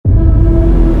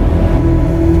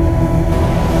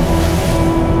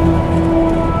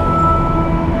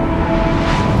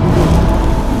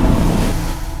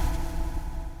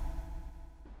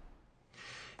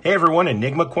Hey everyone,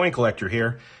 EnigmaCoinCollector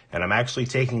here, and I'm actually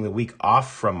taking the week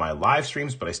off from my live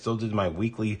streams, but I still did my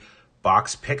weekly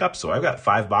box pickup, so I've got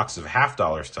 5 boxes of $half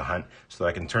to hunt so that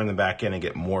I can turn them back in and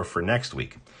get more for next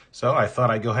week. So I thought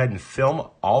I'd go ahead and film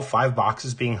all 5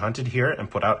 boxes being hunted here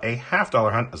and put out a $half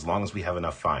hunt as long as we have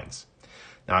enough finds.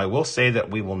 Now I will say that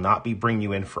we will not be bringing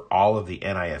you in for all of the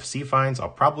NIFC finds. I'll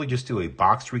probably just do a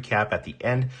box recap at the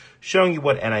end showing you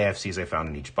what NIFCs I found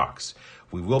in each box.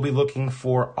 We will be looking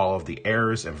for all of the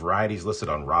errors and varieties listed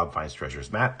on Rob Finds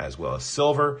Treasures Mat, as well as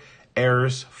silver,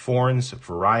 errors, foreigns,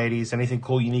 varieties, anything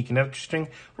cool, unique, and interesting.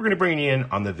 We're going to bring you in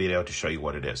on the video to show you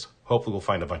what it is. Hopefully we'll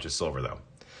find a bunch of silver though.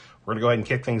 We're going to go ahead and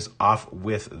kick things off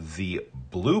with the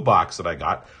blue box that I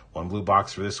got. 1 blue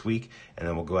box for this week, and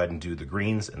then we'll go ahead and do the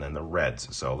greens and then the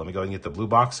reds. So let me go ahead and get the blue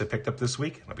box I picked up this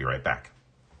week, and I'll be right back.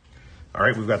 All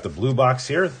right, we've got the blue box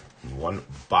here. 1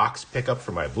 box pickup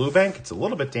for my blue bank. It's a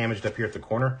little bit damaged up here at the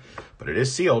corner, but it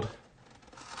is sealed.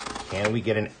 Can we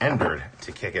get an ender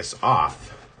to kick us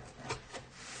off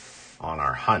on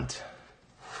our hunt?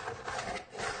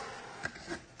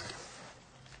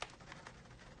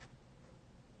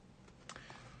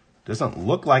 Doesn't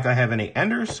look like I have any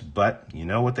enders, but you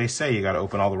know what they say. You got to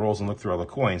open all the rolls and look through all the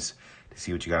coins to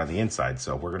see what you got on the inside.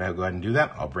 So we're going to go ahead and do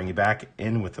that. I'll bring you back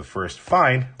in with the first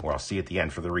find, or I'll see you at the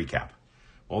end for the recap.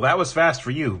 Well, that was fast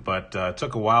for you, but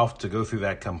took a while to go through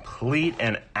that complete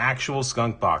and actual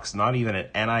skunk box. Not even an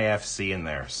NIFC in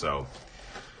there, so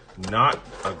not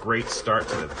a great start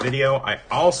to the video. I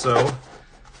also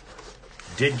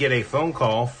did get a phone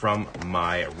call from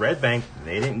my red bank.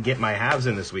 They didn't get my halves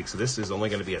in this week, so this is only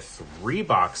going to be a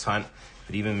 3-box hunt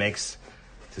if it even makes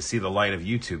to see the light of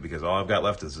YouTube, because all I've got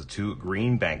left is the 2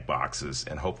 green bank boxes,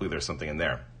 and hopefully there's something in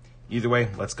there. Either way,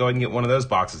 let's go ahead and get one of those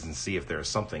boxes and see if there's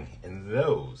something in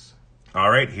those.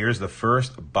 All right, here's the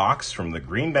first box from the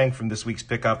green bank from this week's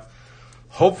pickup.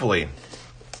 Hopefully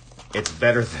it's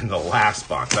better than the last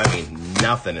box. I mean,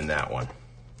 nothing in that one.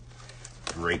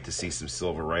 Great to see some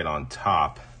silver right on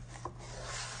top.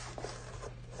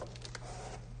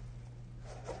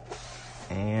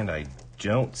 And I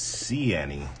don't see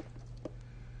any.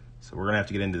 So we're gonna have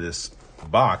to get into this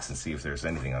box and see if there's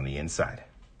anything on the inside.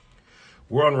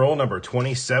 We're on roll number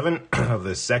 27 of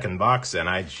the second box, and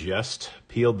I just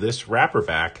peeled this wrapper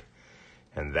back,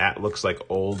 and that looks like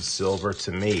old silver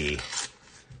to me.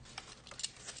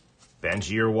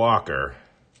 Benji or Walker,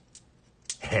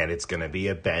 and it's gonna be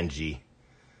a Benji.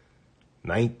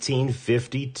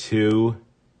 1952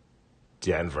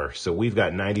 Denver. So we've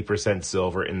got 90%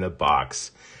 silver in the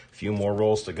box. A few more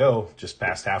rolls to go, just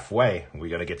past halfway. We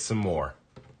got to get some more.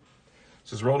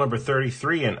 This is roll number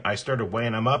 33, and I started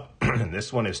weighing them up.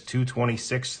 This one is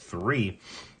 226.3.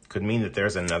 Could mean that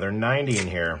there's another 90 in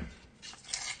here.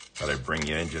 Thought I'd bring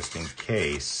you in just in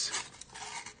case.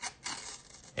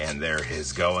 And there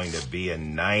is going to be a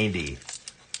 90.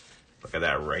 Look at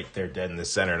that right there, dead in the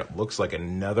center, and it looks like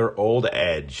another old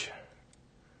edge.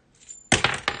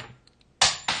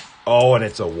 Oh, and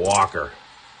it's a Walker.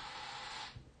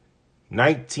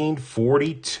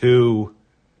 1942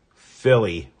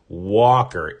 Philly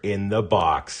Walker in the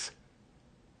box.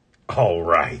 All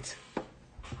right.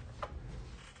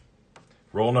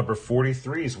 Roll number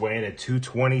 43 is weighing at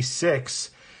 226.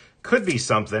 Could be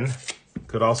something.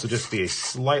 Could also just be a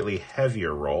slightly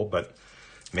heavier roll, but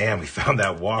man, we found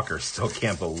that Walker. Still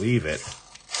can't believe it.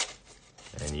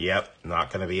 And yep,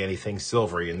 not going to be anything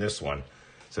silvery in this one.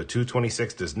 So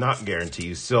 226 does not guarantee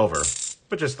you silver,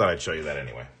 but just thought I'd show you that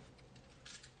anyway.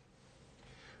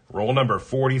 Roll number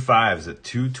 45 is at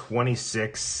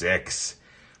 226.6.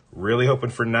 Really hoping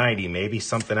for 90, maybe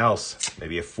something else.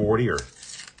 Maybe a 40 or 2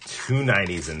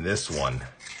 90s in this one.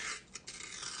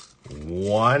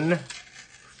 1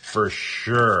 for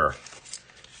sure.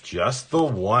 Just the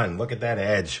 1. Look at that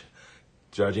edge.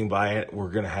 Judging by it, we're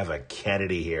going to have a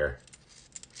Kennedy here.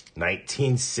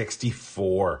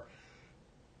 1964.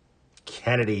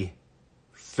 Kennedy,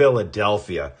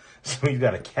 Philadelphia. So you've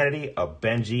got a Kennedy, a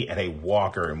Benji, and a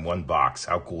Walker in one box.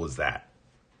 How cool is that?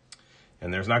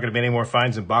 And there's not going to be any more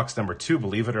finds in box number 2,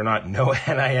 believe it or not. No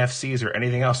NIFCs or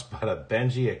anything else but a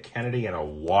Benji, a Kennedy, and a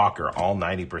Walker. All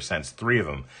 90%, 3 of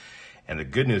them. And the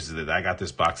good news is that I got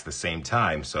this box at the same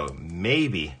time, so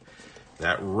maybe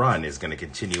that run is going to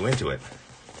continue into it.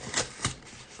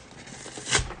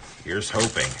 Here's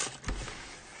hoping.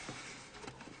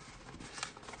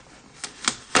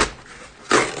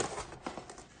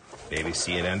 Maybe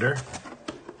see an ender.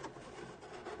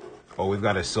 Oh, we've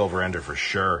got a silver ender for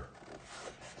sure.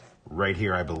 Right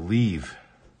here, I believe.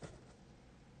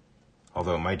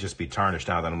 Although it might just be tarnished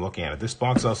now that I'm looking at it. This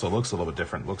box also looks a little bit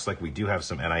different. Looks like we do have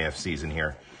some NIFCs in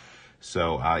here.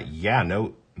 So, yeah,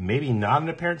 no maybe not an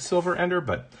apparent silver ender,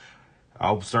 but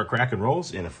I'll start cracking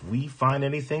rolls, and if we find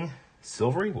anything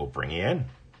silvery, we'll bring you in.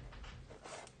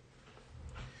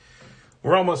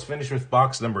 We're almost finished with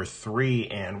box number 3,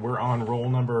 and we're on roll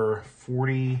number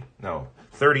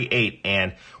 38,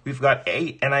 and we've got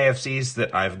 8 NIFCs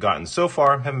that I've gotten so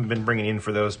far. Haven't been bringing in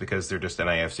for those because they're just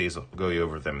NIFCs. I'll go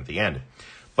over them at the end.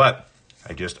 But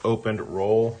I just opened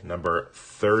roll number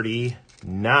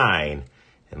 39,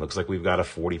 and looks like we've got a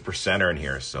 40%er in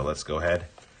here. So let's go ahead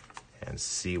and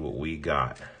see what we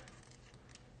got.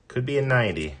 Could be a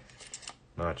 90.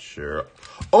 Not sure.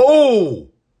 Oh!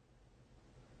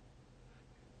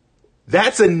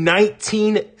 That's a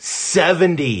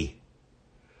 1970.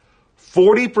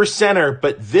 40%er,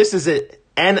 but this is a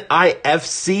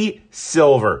NIFC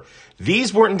silver.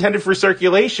 These weren't intended for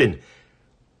circulation.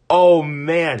 Oh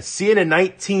man, seeing a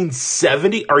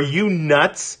 1970? Are you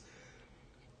nuts?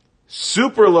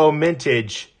 Super low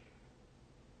mintage.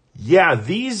 Yeah,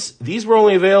 these were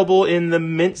only available in the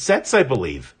mint sets, I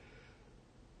believe.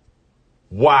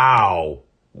 Wow.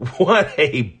 What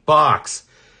a box.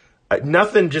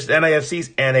 Nothing, just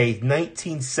NIFCs and a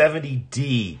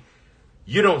 1970D.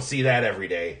 You don't see that every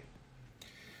day.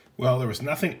 Well, there was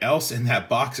nothing else in that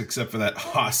box except for that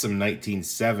awesome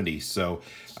 1970. So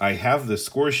I have the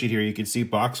score sheet here. You can see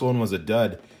box 1 was a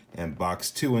dud, and box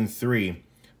 2 and 3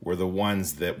 were the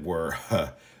ones that were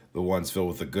the ones filled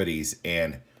with the goodies.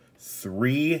 And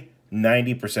 3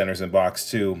 90%ers in box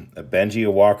 2, a Benji,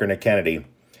 a Walker, and a Kennedy.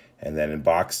 And then in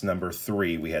box number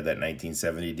 3, we had that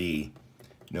 1970D.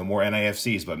 No more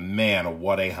NIFCs, but man,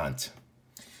 what a hunt.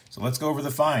 So let's go over the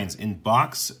finds. In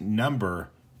box number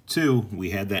 2, we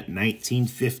had that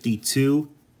 1952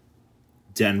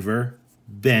 Denver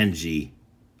Benji.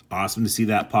 Awesome to see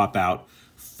that pop out.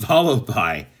 Followed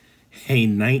by a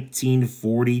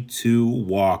 1942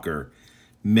 Walker.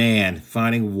 Man,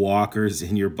 finding Walkers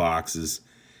in your boxes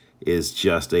is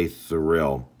just a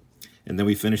thrill. And then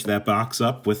we finished that box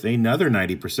up with another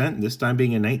 90%, this time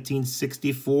being a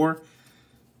 1964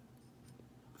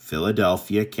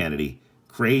 Philadelphia Kennedy.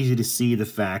 Crazy to see the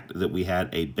fact that we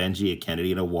had a Benji, a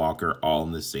Kennedy, and a Walker all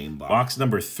in the same box. Box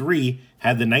number 3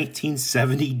 had the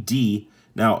 1970D.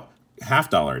 Now, $half.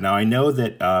 Now, I know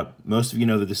that most of you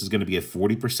know that this is going to be a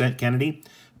 40% Kennedy,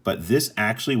 but this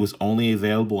actually was only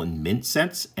available in mint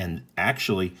sets, and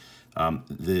actually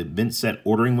the mint set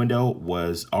ordering window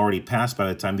was already passed by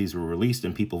the time these were released,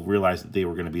 and people realized that they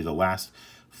were going to be the last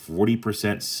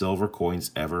 40% silver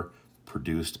coins ever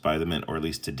produced by the mint, or at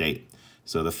least to date.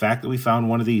 So the fact that we found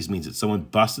one of these means that someone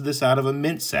busted this out of a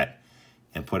mint set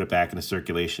and put it back into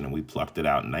circulation, and we plucked it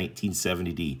out in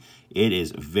 1970D. It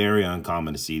is very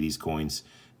uncommon to see these coins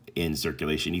in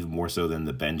circulation, even more so than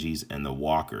the Benjis and the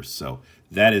Walkers. So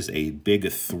that is a big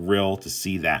thrill to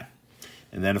see that.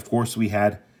 And then, of course, we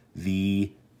had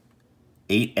the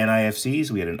 8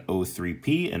 NIFCs. We had an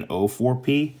 03P, an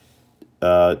 04P,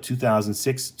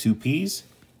 2006 2Ps,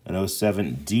 an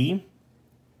 07D,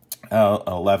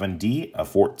 11D, a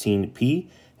 14P,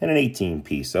 and an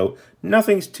 18P. So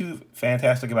nothing's too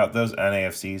fantastic about those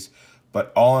NIFCs,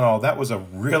 but all in all, that was a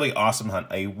really awesome hunt,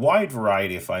 a wide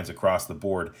variety of finds across the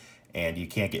board, and you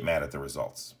can't get mad at the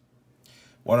results.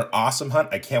 What an awesome hunt.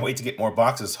 I can't wait to get more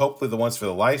boxes. Hopefully the ones for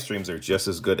the live streams are just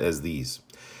as good as these.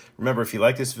 Remember, if you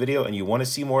like this video and you want to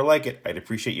see more like it, I'd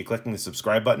appreciate you clicking the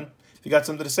subscribe button. If you got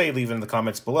something to say, leave it in the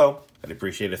comments below. I'd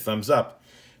appreciate a thumbs up.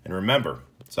 And remember,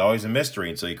 it's always a mystery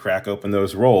until you crack open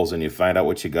those rolls and you find out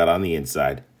what you got on the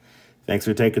inside. Thanks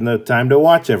for taking the time to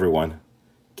watch, everyone.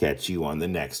 Catch you on the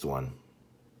next one.